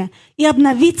Иордане, и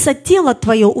обновится тело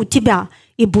твое у тебя,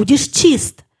 и будешь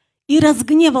чист». И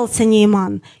разгневался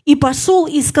Нееман, и пошел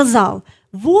и сказал,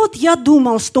 «Вот я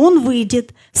думал, что он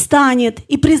выйдет, станет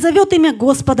и призовет имя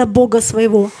Господа Бога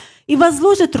своего, и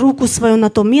возложит руку свою на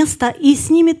то место и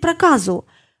снимет проказу.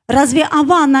 Разве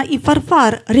Авана и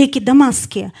Фарфар, реки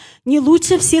Дамасские, не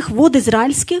лучше всех вод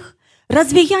израильских?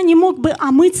 Разве я не мог бы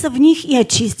омыться в них и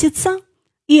очиститься?»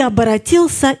 И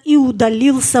оборотился и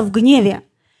удалился в гневе.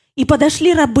 И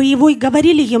подошли рабы его и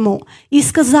говорили ему, и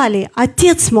сказали,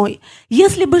 «Отец мой,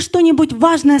 если бы что-нибудь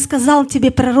важное сказал тебе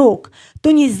пророк,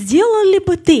 то не сделал ли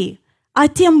бы ты? А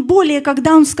тем более,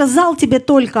 когда он сказал тебе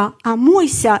только,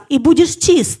 омойся и будешь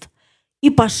чист». И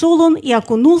пошел он и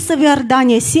окунулся в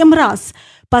Иордане 7 раз,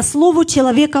 по слову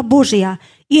человека Божия,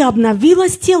 и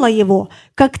обновилось тело его,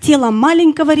 как тело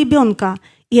маленького ребенка,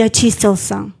 и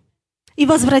очистился. И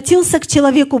возвратился к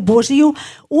человеку Божию,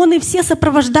 он и все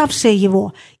сопровождавшие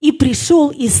его, и пришел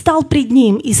и стал пред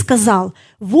ним, и сказал,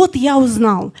 «Вот я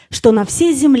узнал, что на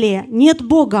всей земле нет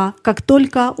Бога, как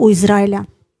только у Израиля».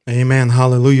 Amen.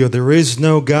 Hallelujah. There is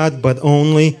no God but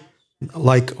only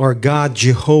like our God,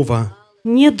 Jehovah.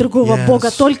 Нет другого Yes.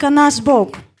 Бога, только наш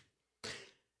Бог.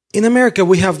 In America,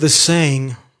 we have this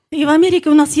saying, И в Америке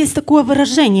у нас есть такое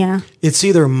выражение. it's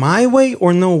either my way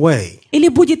or no way. Или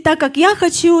будет так, как я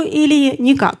хочу, или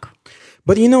никак.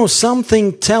 But you know,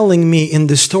 something telling me in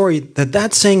the story that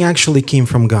that saying actually came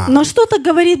from God. Но что-то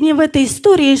говорит мне в этой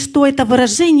истории, что это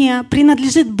выражение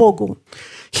принадлежит Богу.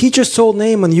 He just told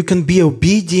Naaman, you can be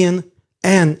obedient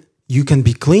and you can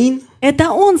be clean,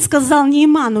 Это он сказал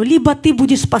Неиману: либо ты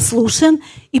будешь послушен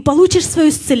и получишь свое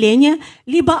исцеление,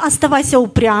 либо оставайся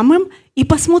упрямым и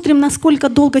посмотрим, насколько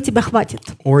долго тебя хватит.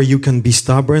 or you can be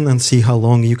stubborn and see how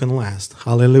long you can last.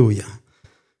 Hallelujah.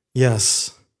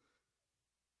 Yes.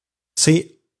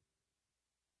 See,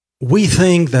 we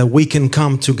think that we can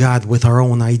come to God with our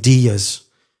own ideas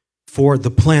for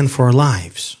the plan for our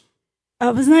lives.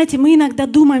 Вы знаете, мы иногда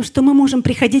думаем, что мы можем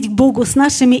приходить к Богу с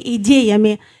нашими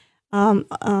идеями,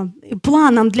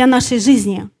 планом для нашей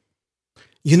жизни.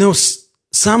 You know,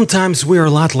 sometimes we are a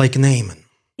lot like Naaman.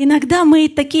 Иногда мы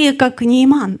такие, как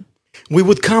Неиман. We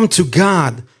would come to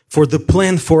God for the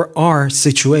plan for our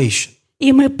situation.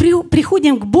 И мы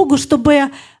приходим к Богу, чтобы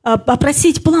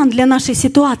попросить план для нашей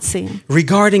ситуации.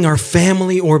 Regarding our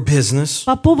family or business,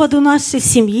 По поводу нашей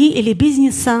семьи или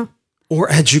бизнеса, or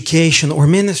education or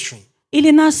ministry. или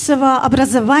нашего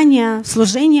образования,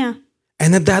 служения.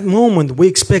 And at that moment, we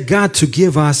expect God to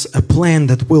give us a plan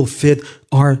that will fit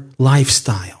our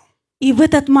lifestyle. И в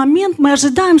этот момент мы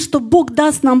ожидаем, что Бог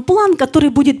даст нам план, который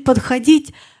будет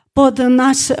подходить под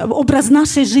наш образ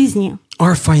нашей жизни,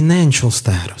 Our financial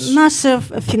status нашу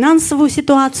финансовую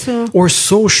ситуацию or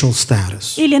social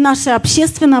status. или наше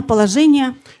общественное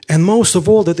положение. And most of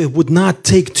all, that it would not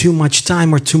take too much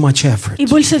time or too much effort. И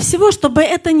больше всего, чтобы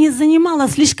это не занимало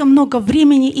слишком много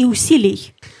времени и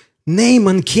усилий.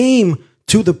 Naaman came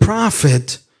to the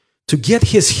prophet to get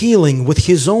his healing with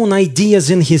his own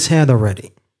ideas in his head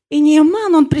already. И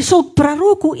Неиман, он пришел к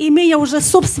пророку, имея уже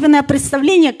собственное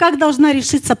представление, как должна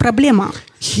решиться проблема.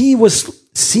 He was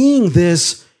seeing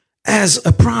this as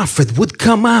a prophet would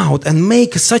come out and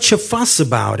make such a fuss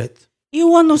about it. И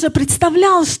он уже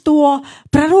представлял, что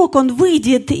пророк, он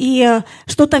выйдет и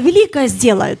что-то великое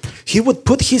сделает. He would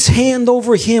put his hand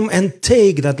over him and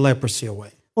take that leprosy away.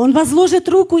 Он возложит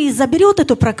руку и заберет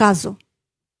эту проказу.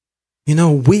 You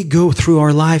know, we go through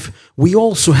our life, we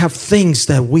also have things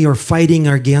that we are fighting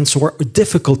against or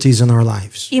difficulties in our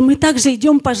lives. И мы также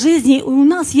идем по жизни, и у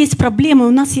нас есть проблемы,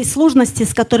 у нас есть сложности,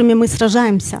 с которыми мы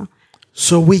сражаемся.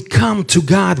 So we come to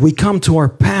God, we come to our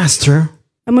pastor.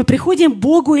 Мы приходим к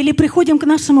Богу или приходим к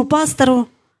нашему пастору,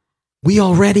 We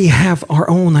already have our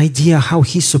own idea how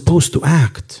he's supposed to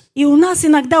act. и у нас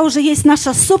иногда уже есть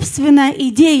наша собственная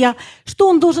идея, что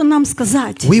он должен нам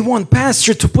сказать. We want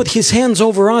pastor to put his hands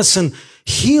over us and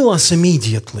heal us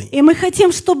immediately. И мы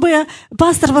хотим, чтобы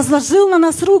пастор возложил на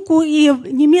нас руку и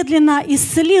немедленно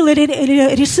исцелил или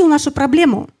решил нашу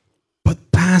проблему. But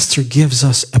pastor gives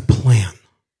us a plan.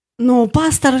 Но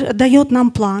пастор дает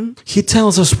нам план, He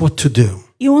tells us what to do.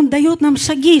 и он дает нам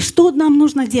шаги, что нам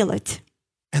нужно делать.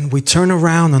 And we turn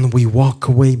around and we walk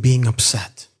away being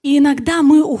upset. И иногда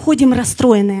мы уходим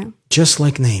расстроенные, Just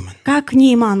like Naaman. как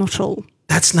Неиман ушел.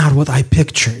 That's not what I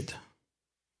pictured.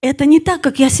 Это не так,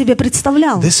 как я себе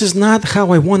представлял. This is not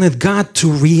how I wanted God to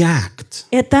react.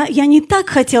 Это я не так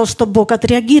хотел, чтобы Бог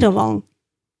отреагировал.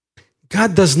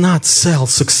 God does not sell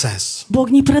success,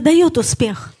 Бог не продает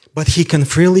успех, but He can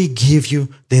freely give you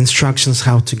the instructions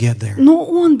how to get there. но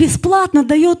Он бесплатно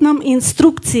дает нам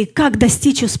инструкции, как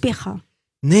достичь успеха.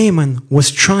 Naaman was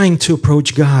trying to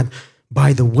approach God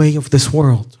by the way of this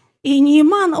world. И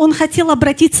Неиман, он хотел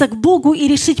обратиться к Богу и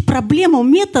решить проблему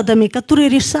методами,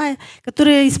 которые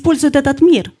использует этот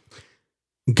мир.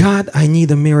 God, I need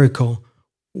a miracle.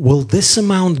 Will this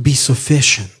amount be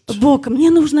sufficient? Бог, мне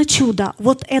нужно чудо.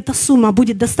 Вот эта сумма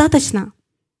будет достаточно?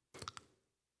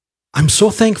 I'm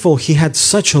so thankful he had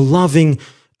such a loving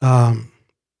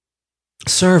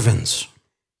servants.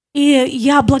 И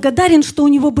я благодарен, что у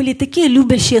него были такие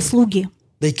любящие слуги.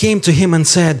 They came to him and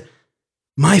said,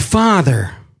 "My father,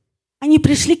 Они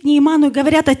пришли к Неиману и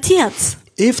говорят: «Отец,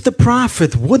 if the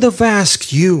prophet would have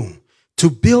asked you to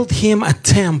build him a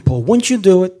temple, wouldn't you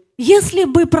do it?" если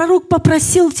бы пророк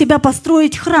попросил тебя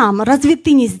построить храм, разве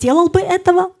ты не сделал бы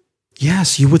этого?»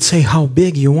 Yes, you would say how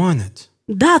big you want it.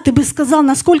 Да, ты бы сказал,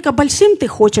 насколько большим ты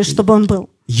хочешь, чтобы он был.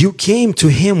 You came to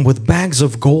him with bags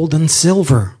of gold and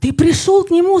silver. Ты пришел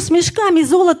к нему с мешками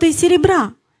золота и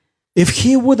серебра. If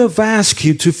he would have asked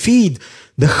you to feed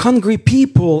the hungry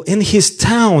people in his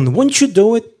town, wouldn't you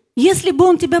do it? Если бы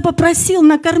он тебя попросил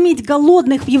накормить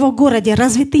голодных в его городе,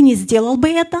 разве ты не сделал бы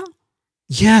это?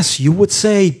 Yes, you would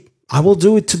say, I will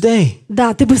do it today.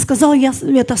 Да, ты бы сказал: «Я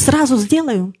это сразу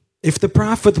сделаю». If the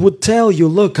prophet would tell you,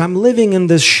 look, I'm living in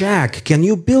this shack, can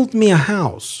you build me a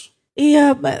house? И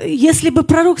если бы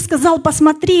пророк сказал,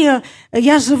 посмотри,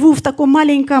 я живу в таком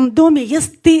маленьком доме,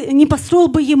 если ты не построил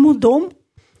бы ему дом,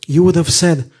 You would have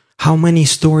said, how many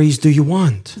stories do you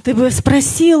want? ты бы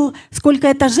спросил,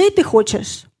 сколько этажей ты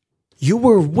хочешь. You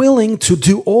were willing to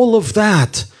do all of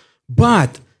that,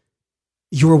 but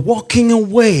you're walking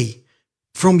away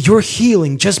from your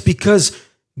healing just because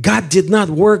God did not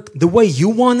work the way you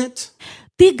wanted.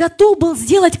 Ты готов был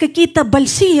сделать какие-то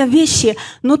большие вещи,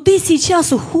 но ты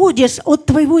сейчас уходишь от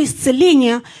твоего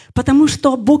исцеления, потому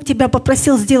что Бог тебя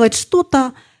попросил сделать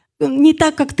что-то не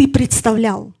так, как ты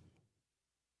представлял.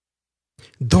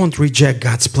 Don't reject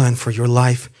God's plan for your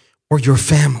life or your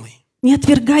family Не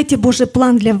отвергайте Божий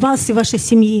план для вас и вашей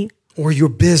семьи, or your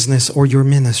business or your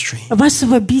ministry.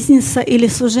 вашего бизнеса или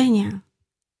служения.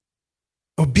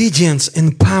 Obedience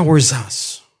empowers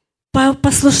us.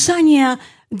 Послушание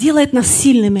делает нас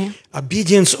сильными.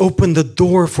 Obedience opened the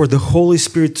door for the Holy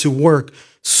Spirit to work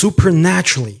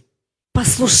supernaturally.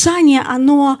 Послушание,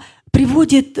 оно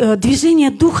приводит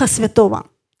движение Духа Святого.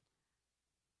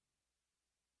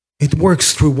 It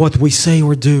works through what we say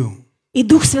or do. И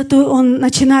Дух Святой, Он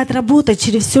начинает работать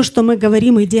через все, что мы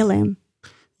говорим и делаем.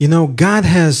 You know, God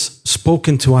has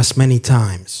spoken to us many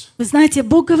times. Вы знаете,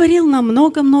 Бог говорил нам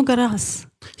много-много раз.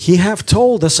 He have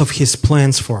told us of His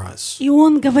plans for us. И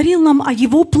Он говорил нам о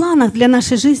Его планах для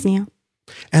нашей жизни.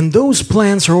 And those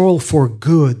plans are all for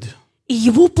good. И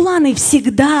Его планы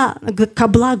всегда ко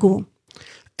благу.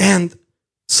 And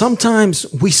sometimes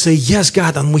we say, yes,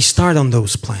 God, and we start on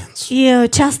those plans. И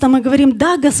часто мы говорим,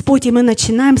 да, Господь, и мы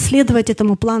начинаем следовать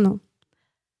этому плану.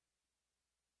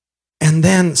 And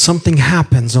then something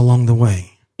happens along the way.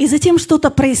 И затем что-то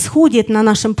происходит на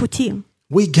нашем пути.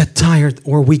 We get tired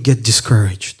or we get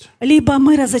discouraged. Либо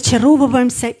мы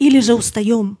разочаровываемся, или же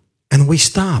устаем. And we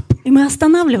stop. И мы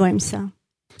останавливаемся.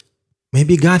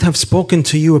 Maybe God have spoken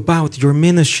to you about your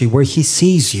ministry where He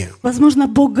sees you. Возможно,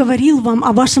 Бог говорил вам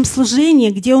о вашем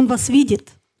служении, где Он вас видит.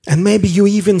 And maybe you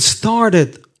even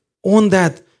started on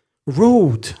that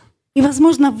road. И,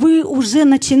 возможно, вы уже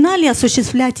начинали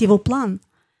осуществлять Его план.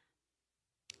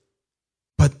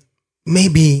 But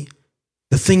maybe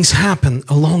the things happen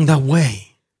along that way.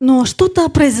 Но что-то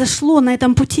произошло на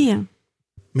этом пути.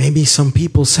 Maybe some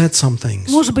people said some things.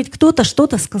 Может быть, кто-то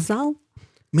что-то сказал.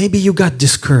 Maybe you got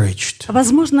discouraged.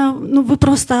 Возможно, вы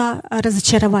просто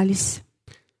разочаровались.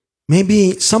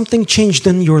 Maybe something changed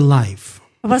in your life.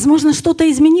 Возможно, что-то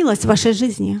изменилось в вашей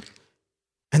жизни.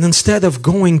 And instead of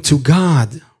going to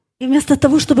God И вместо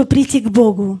того, чтобы прийти к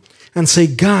Богу and say,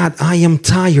 God, I am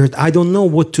tired. I don't know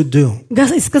what to do.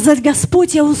 и сказать,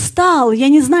 Господь, я устал, я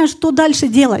не знаю, что дальше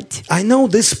делать. I know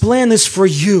this plan is for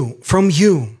you, from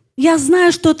you. Я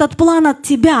знаю, что этот план от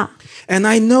Тебя. And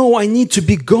I know I need to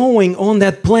be going on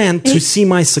that plan to see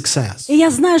my success. И я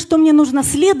знаю, что мне нужно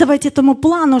следовать этому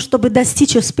плану, чтобы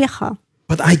достичь успеха.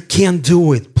 But I can't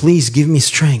do it. Please give me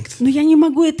strength. Но я не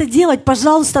могу это делать.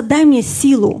 Пожалуйста, дай мне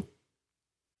силу.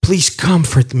 Please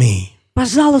comfort me.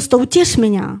 Пожалуйста, утешь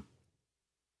меня.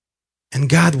 And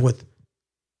God would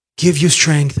give you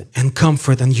strength and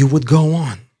comfort and you would go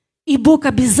on. И Бог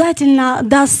обязательно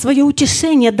даст свое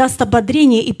утешение, даст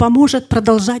ободрение и поможет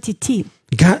продолжать идти.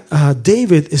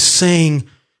 David is saying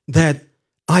that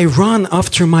I run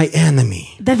after my enemy.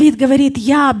 Давид говорит,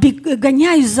 я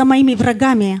гоняюсь за моими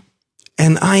врагами.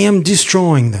 And I am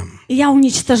destroying them. И я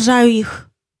уничтожаю их.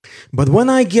 But when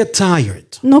I get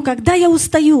tired, Но когда я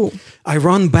устаю, I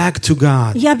run back to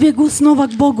God я бегу снова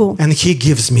к Богу. and He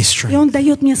gives me И strength. Он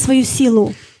дает мне свою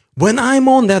силу. When I'm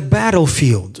on that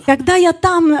battlefield, Когда я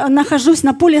там нахожусь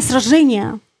на поле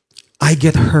сражения, I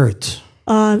get hurt.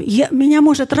 меня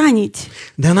может ранить.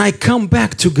 Then I come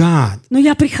back to God Но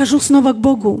я прихожу снова к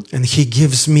Богу. and He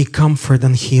gives me comfort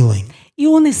and healing. И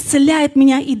Он исцеляет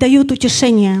меня и дает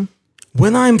утешение.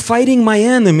 When I'm fighting my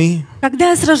enemy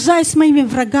Когда я сражаюсь с моими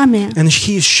врагами, and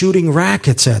he is shooting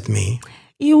rockets at me,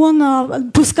 и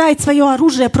он пускает свое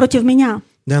оружие против меня,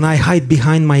 then I hide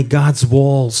behind my God's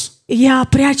walls. я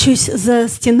прячусь за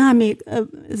стенами,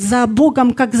 за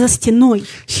Богом, как за стеной.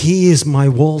 He is my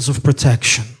walls of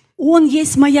protection. Он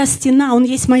есть моя стена, Он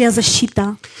есть моя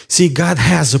защита. See, God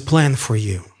has a plan for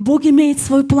you, Бог имеет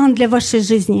свой план для вашей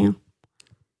жизни.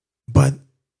 but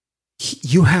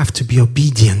you have to be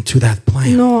obedient to that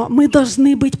plan. Но мы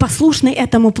должны быть послушны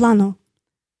этому плану.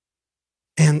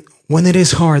 And when it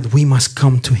is hard, we must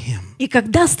come to Him. И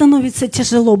когда становится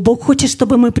тяжело, Бог хочет,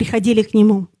 чтобы мы приходили к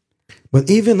Нему. But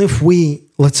even if we,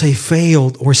 let's say,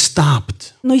 failed or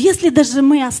stopped, Но если даже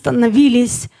мы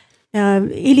остановились,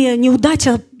 или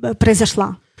неудача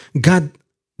произошла, God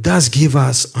does give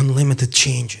us unlimited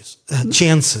chances,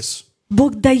 chances.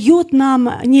 Бог дает нам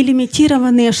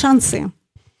нелимитированные шансы.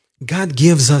 God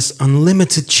gives us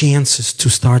unlimited chances to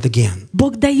start again.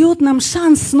 Бог дает нам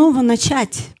шанс снова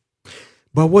начать.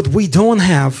 But what we don't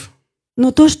have,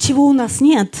 Но то, чего у нас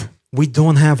нет, we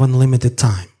don't have unlimited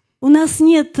time. у нас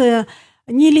нет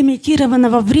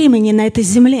нелимитированного времени на этой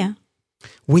земле.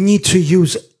 We need to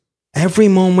use every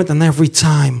moment and every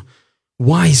time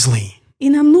wisely. И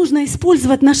нам нужно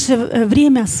использовать наше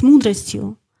время с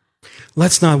мудростью.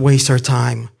 Let's not waste our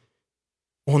time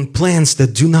on plans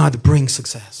that do not bring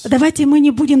success. Давайте мы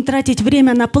не будем тратить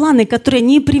время на планы, которые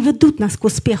не приведут нас к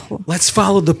успеху. Let's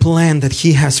follow the plan that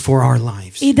He has for our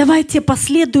lives. И давайте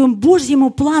последуем Божьему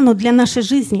плану для нашей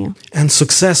жизни. And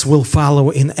success will follow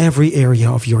in every area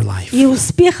of your life. И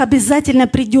успех обязательно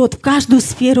придет в каждую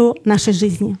сферу нашей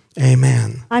жизни.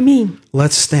 Amen. Аминь.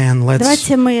 Let's stand. Let's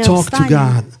Давайте мы talk to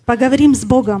God. встанем, поговорим с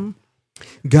Богом.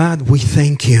 God, we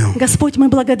thank you Господь, мы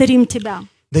благодарим Тебя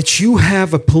that you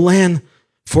have a plan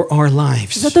for our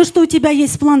lives, за то, что у Тебя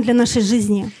есть план для нашей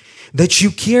жизни. that you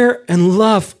care and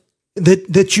love,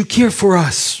 that you care for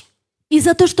us, И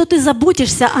за то, что Ты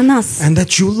заботишься о нас. and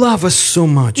that you love us so И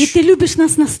much, Ты любишь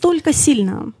нас настолько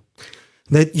сильно,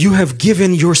 that you have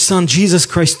given your Son Jesus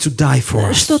Christ to die for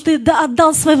us. что Ты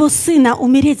отдал Своего Сына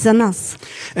умереть за нас.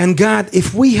 And God,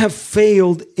 if we have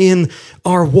failed in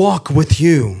our walk with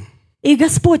you, И,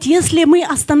 Господь, если мы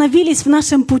остановились в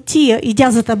нашем пути, идя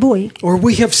за Тобой, or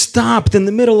we have stopped in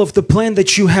the middle of the plan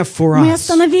that you have for мы us,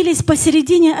 остановились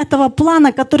посередине этого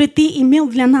плана, который Ты имел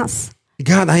для нас.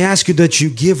 God, I ask you that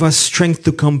you give us strength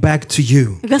to come back to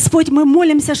you. Господь, мы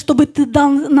молимся, чтобы Ты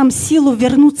дал нам силу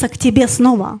вернуться к Тебе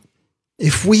снова.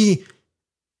 If we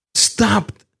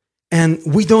stopped and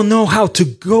we don't know how to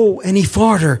go any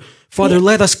farther, Father,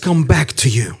 let us come back to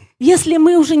you. Если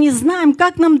мы уже не знаем,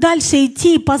 как нам дальше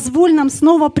идти, позволь нам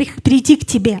снова прийти к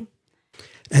Тебе.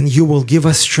 And you will give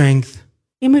us strength,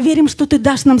 И мы верим, что Ты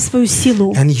дашь нам свою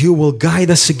силу. and you will guide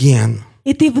us again,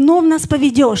 И Ты вновь нас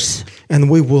поведешь. and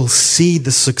we will see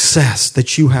the success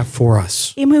that you have for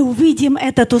us. И мы увидим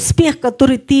этот успех,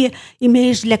 который Ты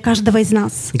имеешь для каждого из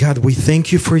нас. God, we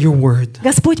thank you for your word.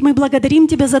 Господь, мы благодарим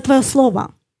Тебя за Твое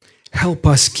Слово. Help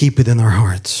us keep it in our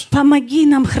hearts. Помоги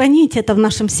нам хранить это в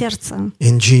нашем сердце.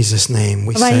 In Jesus' name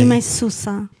we Во имя say,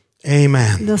 Иисуса.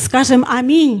 Amen. Да скажем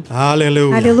аминь.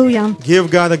 Hallelujah. Аллилуйя. Give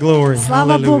God the glory.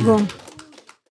 Слава Hallelujah. Богу.